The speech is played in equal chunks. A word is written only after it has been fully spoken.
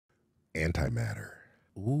antimatter.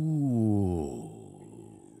 Ooh.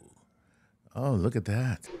 Oh, look at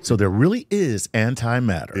that. So there really is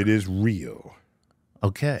antimatter. It is real.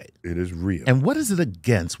 Okay. It is real. And what is it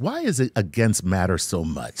against? Why is it against matter so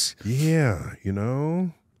much? Yeah,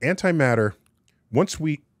 antimatter, once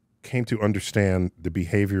we came to understand the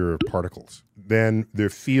behavior of particles, then there are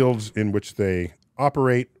fields in which they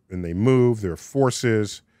operate and they move, there are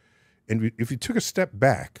forces. And if you took a step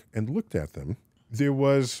back and looked at them, there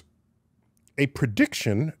was a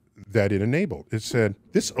prediction that it enabled. It said,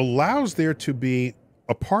 this allows there to be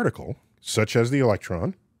a particle, such as the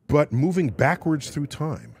electron, but moving backwards through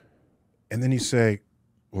time. And then you say,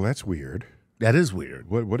 well, that's weird. That is weird.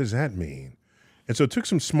 What does that mean? And so it took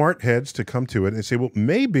some smart heads to come to it and say, well,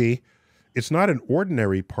 maybe it's not an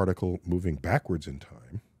ordinary particle moving backwards in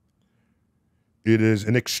time. It is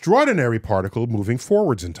an extraordinary particle moving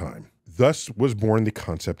forwards in time. Thus was born the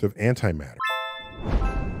concept of antimatter.